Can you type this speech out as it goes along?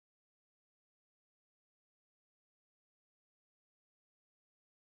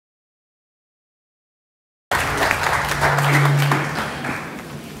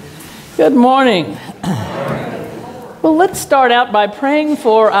Good morning. Well, let's start out by praying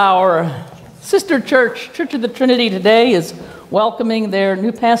for our sister church. Church of the Trinity today is welcoming their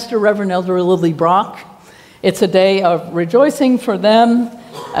new pastor, Reverend Elder Lily Brock. It's a day of rejoicing for them,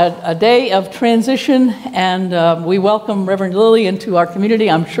 a day of transition, and we welcome Reverend Lily into our community.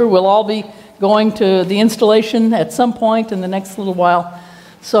 I'm sure we'll all be going to the installation at some point in the next little while.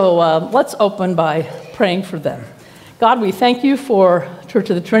 So let's open by praying for them. God, we thank you for Church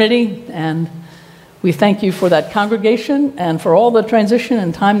of the Trinity, and we thank you for that congregation and for all the transition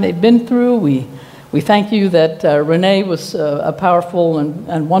and time they've been through. We thank you that Renee was a powerful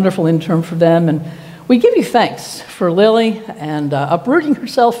and wonderful intern for them, and we give you thanks for Lily and uprooting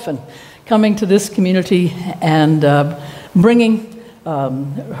herself and coming to this community and bringing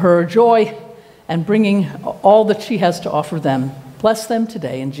her joy and bringing all that she has to offer them. Bless them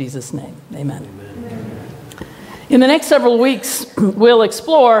today in Jesus' name. Amen. In the next several weeks, we'll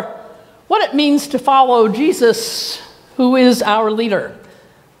explore what it means to follow Jesus, who is our leader,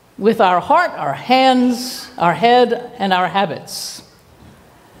 with our heart, our hands, our head, and our habits.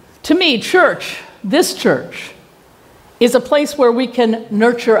 To me, church, this church, is a place where we can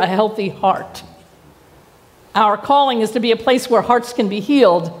nurture a healthy heart. Our calling is to be a place where hearts can be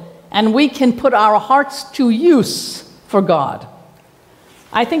healed, and we can put our hearts to use for God.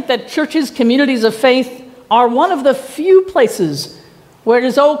 I think that churches, communities of faith, are one of the few places where it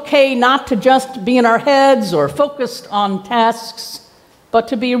is okay not to just be in our heads or focused on tasks, but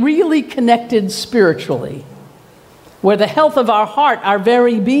to be really connected spiritually, where the health of our heart, our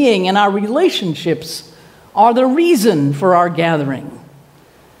very being, and our relationships are the reason for our gathering.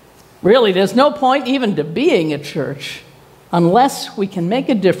 Really, there's no point even to being a church unless we can make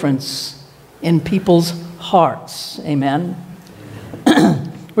a difference in people's hearts. Amen.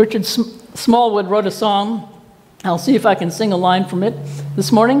 Richard Smallwood wrote a song. I'll see if I can sing a line from it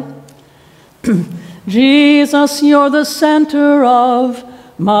this morning. Jesus, you're the center of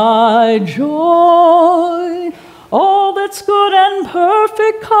my joy. All that's good and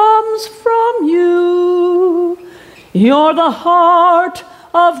perfect comes from you. You're the heart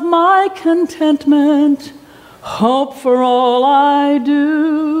of my contentment, hope for all I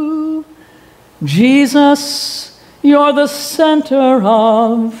do. Jesus, you're the center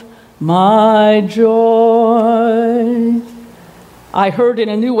of my joy. I heard in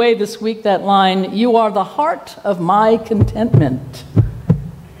a new way this week that line, you are the heart of my contentment.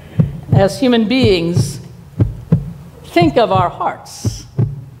 As human beings, think of our hearts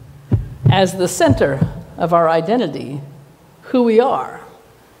as the center of our identity, who we are.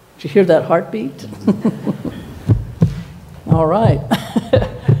 Did you hear that heartbeat? All right.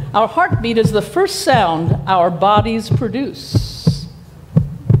 Our heartbeat is the first sound our bodies produce.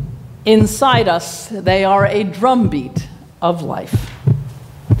 Inside us, they are a drumbeat of life.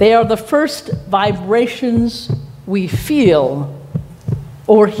 They are the first vibrations we feel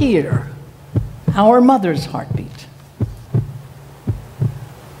or hear, our mother's heartbeat.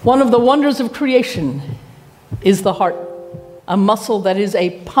 One of the wonders of creation is the heart, a muscle that is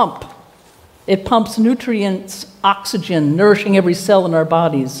a pump. It pumps nutrients, oxygen, nourishing every cell in our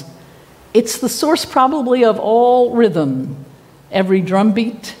bodies. It's the source probably of all rhythm, every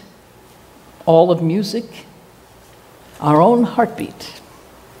drumbeat, all of music, our own heartbeat.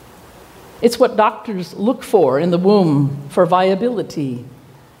 It's what doctors look for in the womb for viability.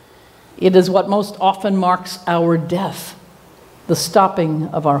 It is what most often marks our death, the stopping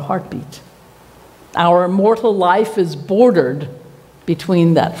of our heartbeat. Our mortal life is bordered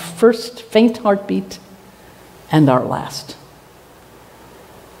between that first faint heartbeat and our last.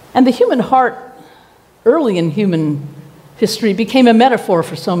 And the human heart, early in human history, became a metaphor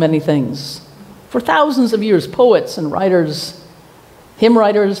for so many things. For thousands of years, poets and writers, hymn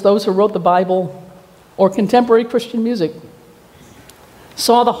writers, those who wrote the Bible, or contemporary Christian music,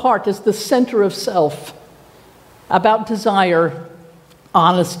 saw the heart as the center of self, about desire,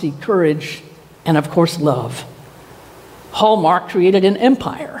 honesty, courage, and of course, love. Hallmark created an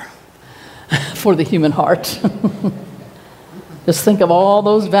empire for the human heart. Just think of all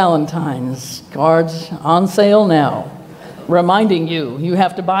those Valentines cards on sale now, reminding you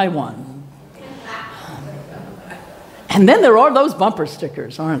have to buy one. And then there are those bumper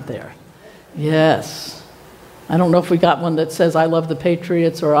stickers, aren't there? Yes. I don't know if we got one that says, I love the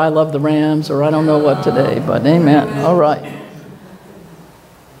Patriots, or I love the Rams, or I don't know what today, but amen. All right.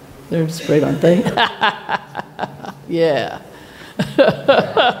 They're just great, aren't they? Yeah.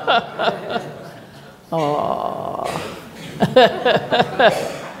 Oh.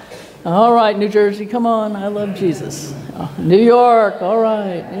 All right, New Jersey, come on. I love Jesus. New York, all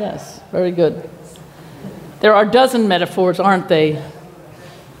right. Yes, very good. There are a dozen metaphors, aren't they,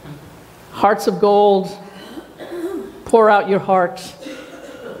 Hearts of gold, pour out your heart.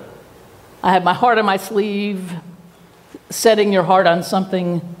 I have my heart on my sleeve, setting your heart on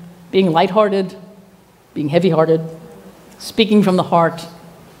something, being lighthearted, being heavy-hearted, speaking from the heart,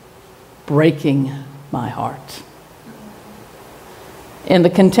 breaking my heart. In the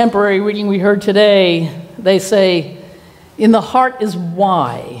contemporary reading we heard today, they say, in the heart is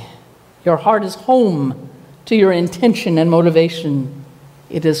why. Your heart is home to your intention and motivation.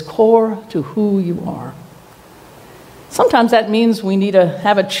 It is core to who you are. Sometimes that means we need to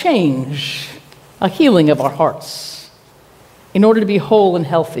have a change, a healing of our hearts, in order to be whole and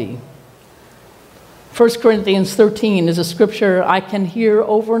healthy. 1 Corinthians 13 is a scripture I can hear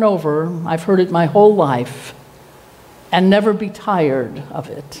over and over. I've heard it my whole life and never be tired of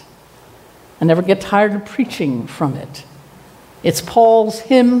it. I never get tired of preaching from it. It's Paul's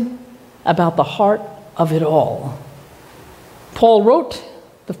hymn about the heart of it all. Paul wrote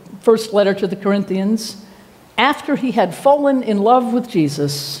the first letter to the Corinthians after he had fallen in love with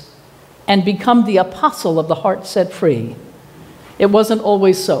Jesus and become the apostle of the heart set free. It wasn't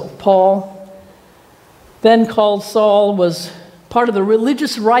always so. Paul, then called Saul, was part of the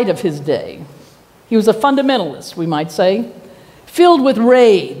religious right of his day. He was a fundamentalist, we might say, filled with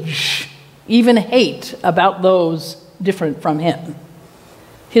rage, even hate about those different from him.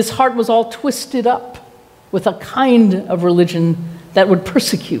 His heart was all twisted up with a kind of religion that would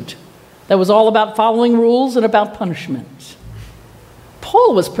persecute, that was all about following rules and about punishment.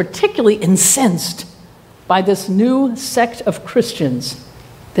 Paul was particularly incensed by this new sect of Christians.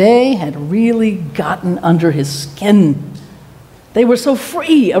 They had really gotten under his skin. They were so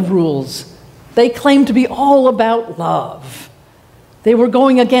free of rules. They claimed to be all about love. They were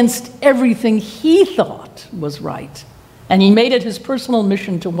going against everything he thought was right. And he made it his personal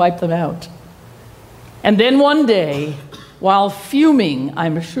mission to wipe them out. And then one day, while fuming,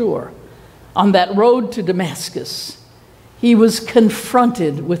 I'm sure, on that road to Damascus, he was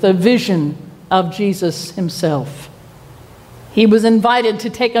confronted with a vision of Jesus himself. He was invited to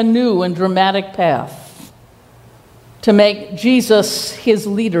take a new and dramatic path, to make Jesus his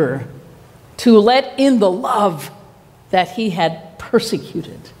leader, to let in the love that he had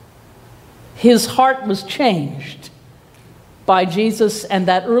persecuted. His heart was changed by Jesus and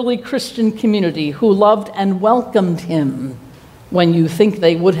that early Christian community who loved and welcomed him when you think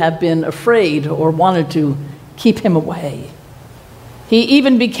they would have been afraid or wanted to keep him away. He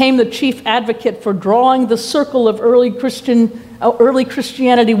even became the chief advocate for drawing the circle of early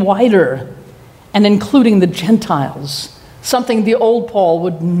Christianity wider and including the Gentiles, something the old Paul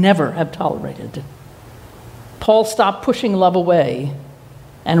would never have tolerated. Paul stopped pushing love away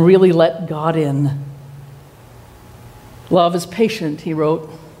and really let God in. Love is patient, he wrote,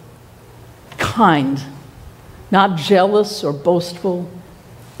 kind, not jealous or boastful.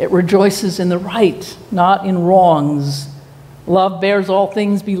 It rejoices in the right, not in wrongs. Love bears all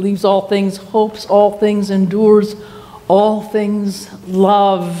things, believes all things, hopes all things, endures all things.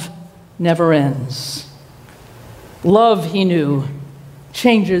 Love never ends. Love, he knew,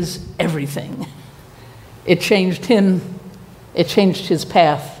 changes everything. It changed him. It changed his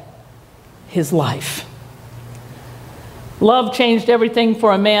path, his life. Love changed everything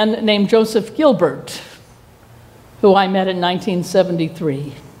for a man named Joseph Gilbert, who I met in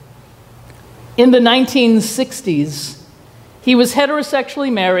 1973. In the 1960s, he was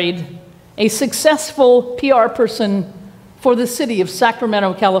heterosexually married, a successful PR person for the city of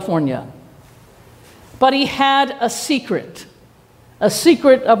Sacramento, California. But he had a secret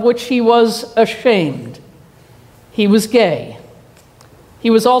of which he was ashamed. He was gay.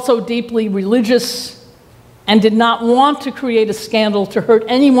 He was also deeply religious and did not want to create a scandal to hurt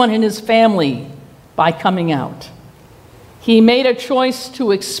anyone in his family by coming out. He made a choice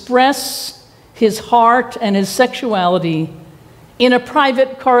to express his heart and his sexuality in a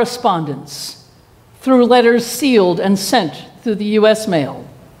private correspondence through letters sealed and sent through the U.S. mail.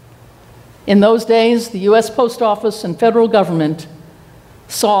 In those days, the U.S. Post Office and federal government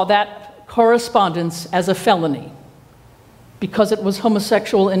saw that correspondence as a felony because it was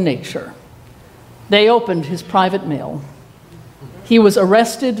homosexual in nature. They opened his private mail. He was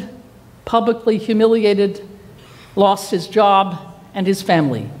arrested, publicly humiliated, lost his job and his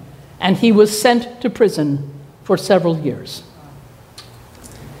family, and he was sent to prison for several years.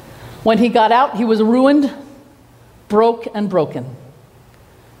 When he got out, he was ruined, broke and broken.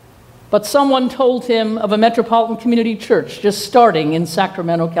 But someone told him of a Metropolitan Community Church just starting in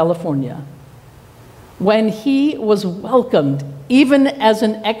Sacramento, California. When he was welcomed, even as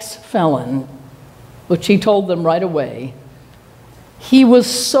an ex-felon, which he told them right away, he was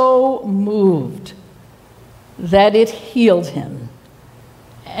so moved that it healed him.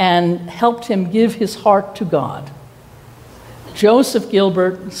 and helped him give his heart to God. Joseph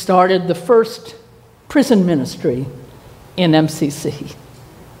Gilbert started the first prison ministry in MCC.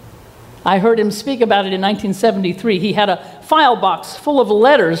 I heard him speak about it in 1973. He had a file box full of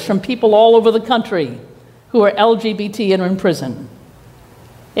letters from people all over the country who are LGBT and are in prison.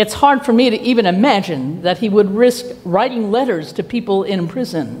 It's hard for me to even imagine that he would risk writing letters to people in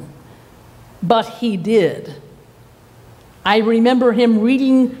prison, but he did. I remember him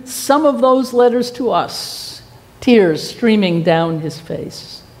reading some of those letters to us, tears streaming down his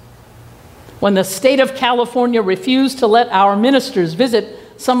face. When the state of California refused to let our ministers visit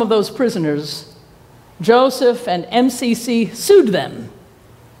some of those prisoners, Joseph and MCC sued them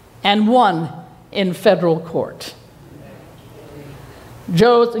and won in federal court.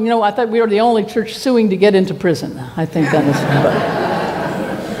 I thought we were the only church suing to get into prison. I think that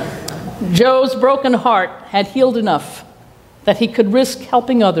is. Joe's broken heart had healed enough that he could risk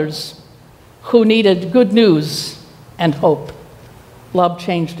helping others who needed good news and hope. Love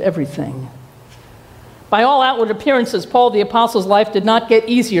changed everything. By all outward appearances, Paul the Apostle's life did not get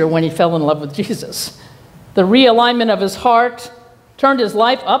easier when he fell in love with Jesus. The realignment of his heart turned his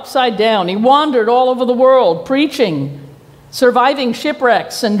life upside down. He wandered all over the world, preaching, surviving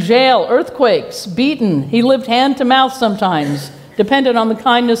shipwrecks and jail, earthquakes, beaten. He lived hand to mouth sometimes, dependent on the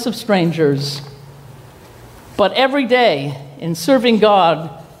kindness of strangers. But every day, in serving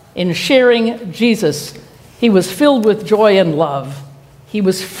God, in sharing Jesus, he was filled with joy and love. He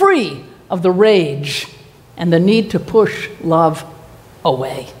was free of the rage and the need to push love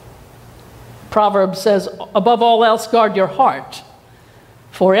away. Proverbs says, above all else, guard your heart,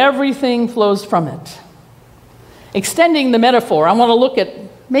 for everything flows from it. Extending the metaphor, I want to look at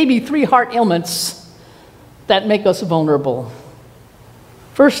maybe 3 heart ailments that make us vulnerable.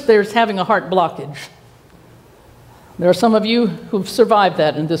 First, there's having a heart blockage. There are some of you who've survived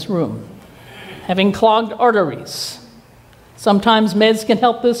that in this room. Having clogged arteries. Sometimes meds can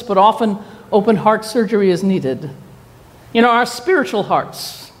help this, but often open heart surgery is needed. Our spiritual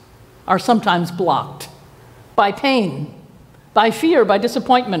hearts are sometimes blocked by pain, by fear, by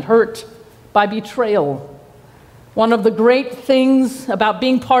disappointment, hurt, by betrayal. One of the great things about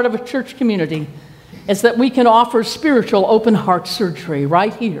being part of a church community is that we can offer spiritual open heart surgery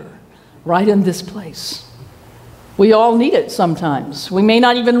right here, right in this place. We all need it sometimes. We may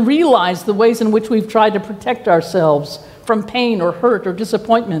not even realize the ways in which we've tried to protect ourselves from pain or hurt or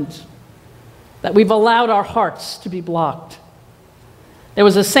disappointment, that we've allowed our hearts to be blocked. There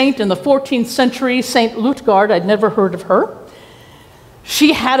was a saint in the 14th century, Saint Lutgard. I'd never heard of her.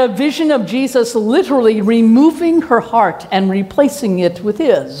 She had a vision of Jesus literally removing her heart and replacing it with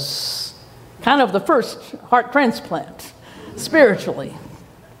his. Kind of the first heart transplant, spiritually.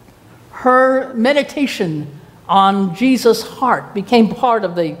 Her meditation on Jesus' heart became part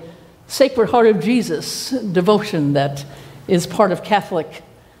of the Sacred Heart of Jesus devotion that is part of Catholic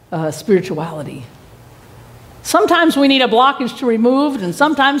spirituality. Sometimes we need a blockage to remove, and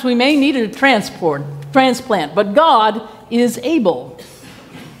sometimes we may need a transplant, but God is able.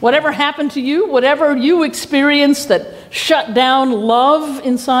 Whatever happened to you, whatever you experienced that shut down love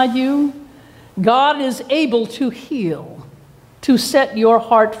inside you, God is able to heal, to set your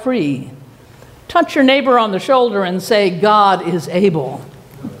heart free. Touch your neighbor on the shoulder and say, God is able.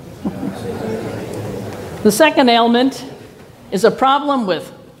 The second ailment is a problem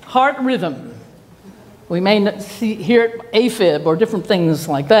with heart rhythm. We may hear it AFib or different things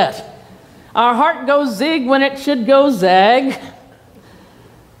like that. Our heart goes zig when it should go zag.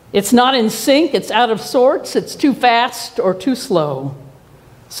 It's not in sync, it's out of sorts, it's too fast or too slow.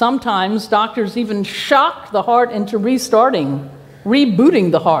 Sometimes doctors even shock the heart into restarting,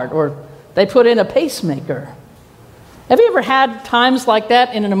 rebooting the heart, or they put in a pacemaker. Have you ever had times like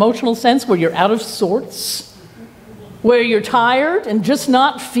that in an emotional sense where you're out of sorts? Where you're tired and just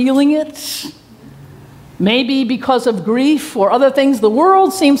not feeling it? Maybe because of grief or other things. The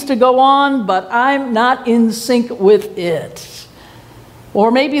world seems to go on, but I'm not in sync with it. Or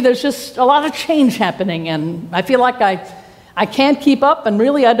maybe there's just a lot of change happening and I feel like I can't keep up and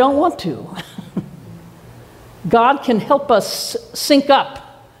really I don't want to. God can help us sync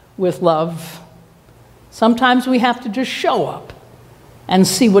up with love. Sometimes we have to just show up and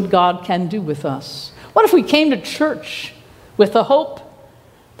see what God can do with us. What if we came to church with the hope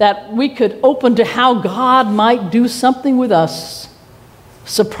that we could open to how God might do something with us,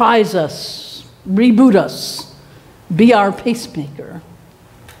 surprise us, reboot us, be our pacemaker?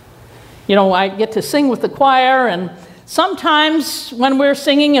 I get to sing with the choir, and sometimes when we're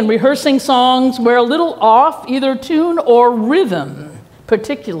singing and rehearsing songs, we're a little off either tune or rhythm,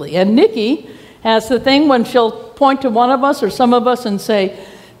 particularly. And Nikki has the thing when she'll point to one of us or some of us and say,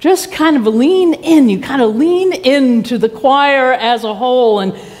 just kind of lean in. You kind of lean into the choir as a whole,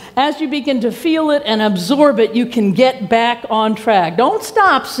 and as you begin to feel it and absorb it, you can get back on track. Don't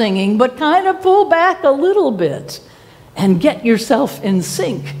stop singing, but kind of pull back a little bit and get yourself in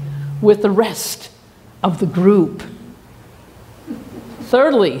sync with the rest of the group.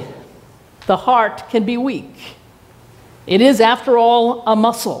 Thirdly, the heart can be weak. It is, after all, a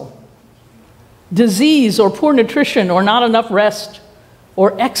muscle. Disease or poor nutrition or not enough rest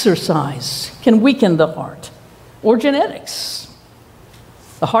or exercise can weaken the heart, or genetics.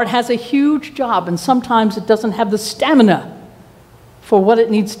 The heart has a huge job, and sometimes it doesn't have the stamina for what it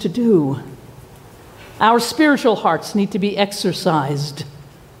needs to do. Our spiritual hearts need to be exercised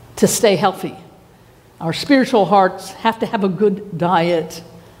to stay healthy. Our spiritual hearts have to have a good diet,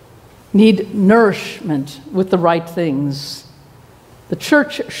 need nourishment with the right things. The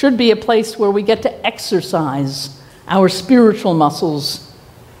church should be a place where we get to exercise our spiritual muscles,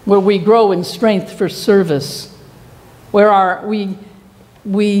 where we grow in strength for service, where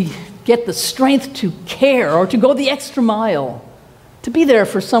we get the strength to care or to go the extra mile, to be there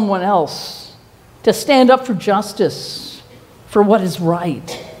for someone else, to stand up for justice, for what is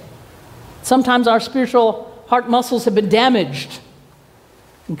right. Sometimes our spiritual heart muscles have been damaged.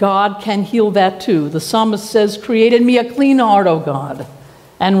 God can heal that too. The psalmist says, "Create in me a clean heart, O God,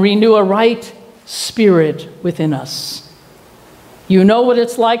 and renew a right spirit within us." You know what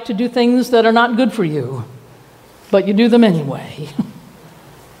it's like to do things that are not good for you, but you do them anyway.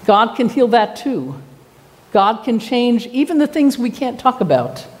 God can heal that too. God can change even the things we can't talk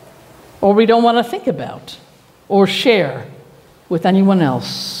about, or we don't want to think about, or share with anyone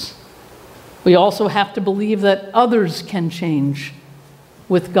else. We also have to believe that others can change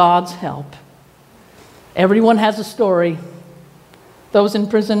with God's help. Everyone has a story. Those in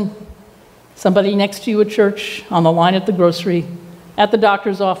prison, somebody next to you at church, on the line at the grocery, at the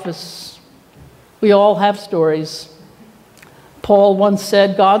doctor's office. We all have stories. Paul once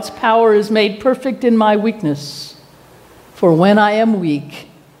said, "God's power is made perfect in my weakness, for when I am weak,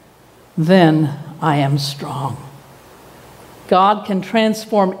 then I am strong." God can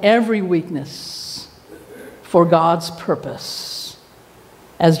transform every weakness for God's purpose,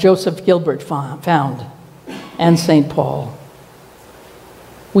 as Joseph Gilbert found, and St. Paul.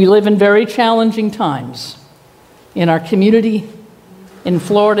 We live in very challenging times in our community, in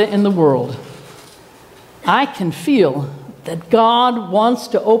Florida, in the world. I can feel that God wants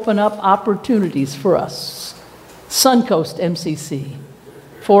to open up opportunities for us, SunCoast MCC,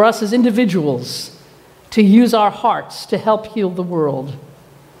 for us as individuals to use our hearts to help heal the world.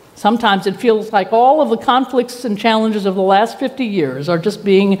 Sometimes it feels like all of the conflicts and challenges of the last 50 years are just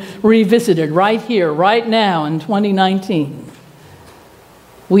being revisited right here, right now in 2019.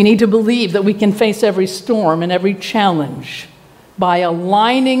 We need to believe that we can face every storm and every challenge by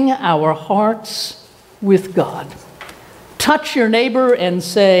aligning our hearts with God. Touch your neighbor and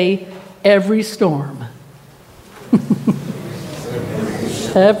say, "Every storm."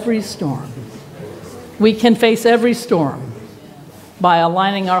 Every storm. We can face every storm by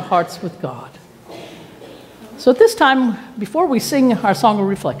aligning our hearts with God. So at this time, before we sing our song of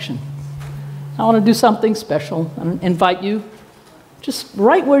reflection, I want to do something special and invite you just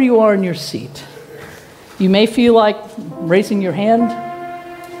right where you are in your seat. You may feel like raising your hand.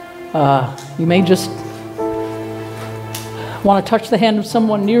 You may just want to touch the hand of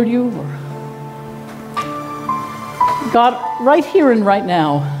someone near you. God, right here and right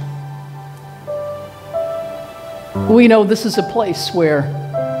now, we know this is a place where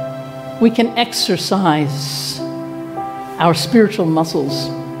we can exercise our spiritual muscles,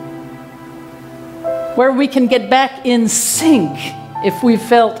 where we can get back in sync if we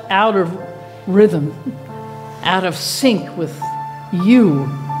felt out of rhythm, out of sync with you,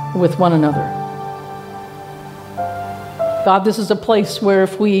 with one another. God, this is a place where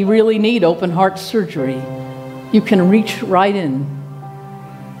if we really need open heart surgery, you can reach right in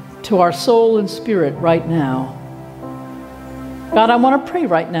to our soul and spirit right now. God, I want to pray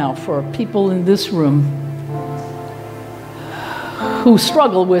right now for people in this room who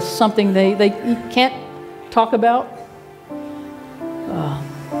struggle with something they can't talk about.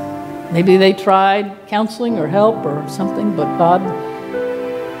 Maybe they tried counseling or help or something, but God,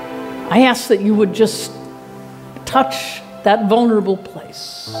 I ask that you would just touch that vulnerable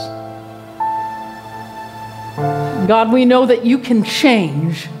place. God, we know that you can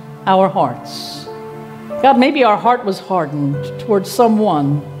change our hearts. God, maybe our heart was hardened towards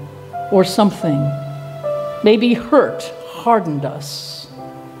someone or something. Maybe hurt hardened us.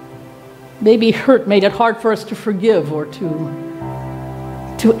 Maybe hurt made it hard for us to forgive or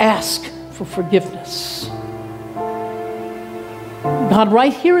to ask for forgiveness. God,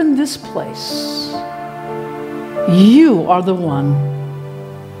 right here in this place, you are the one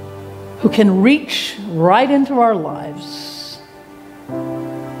who can reach right into our lives,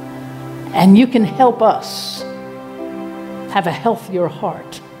 and you can help us have a healthier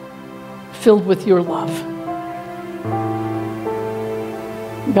heart filled with your love.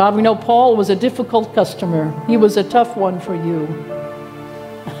 God, we know Paul was a difficult customer. He was a tough one for you.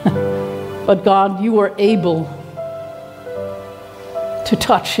 But God, you were able to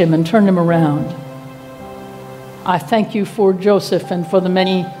touch him and turn him around. I thank you for Joseph and for the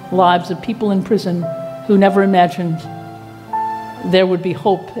many lives of people in prison who never imagined there would be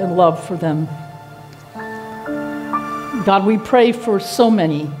hope and love for them. God, we pray for so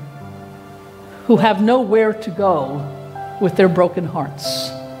many who have nowhere to go with their broken hearts.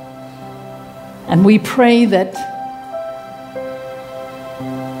 And we pray that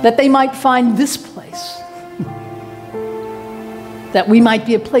they might find this place, that we might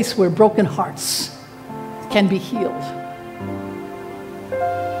be a place where broken hearts can be healed,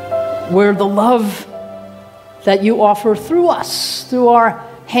 where the love that you offer through us, through our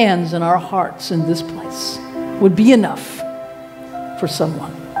hands and our hearts in this place, would be enough for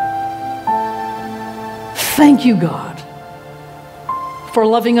someone. Thank you, God, for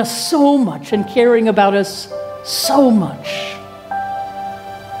loving us so much and caring about us so much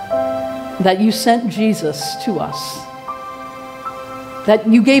that you sent Jesus to us, that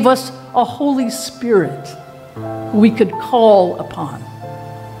you gave us a Holy Spirit who we could call upon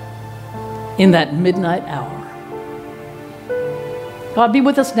in that midnight hour. God, be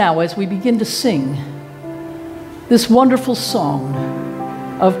with us now as we begin to sing this wonderful song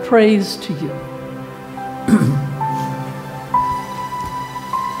of praise to you.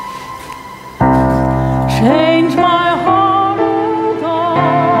 Change my heart, oh God.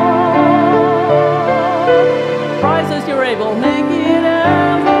 Rise as you're able, make it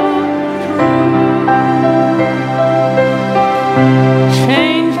ever true.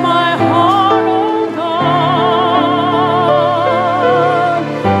 Change my heart, oh God.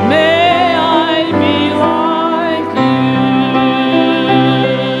 May I be like you.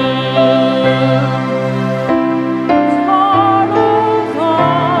 Heart, oh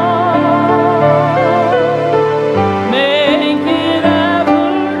God. Make it ever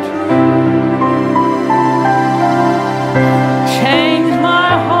true. Change my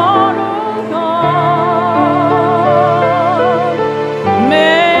heart, oh God.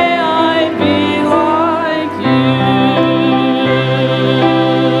 May I be like you.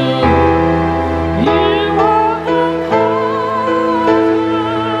 You are the potter,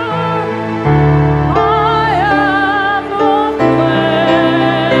 I am the clay.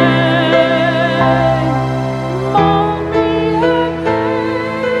 Mold me and make me.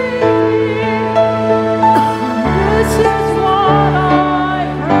 This is what I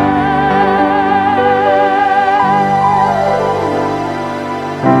pray.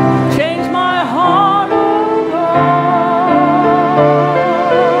 Change my heart, oh God.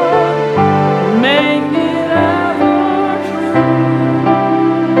 Make it ever true.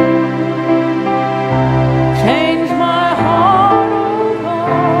 Change my heart, oh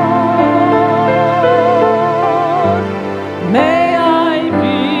God. May I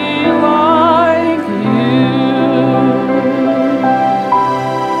be like you.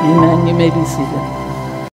 Amen. You may be seated.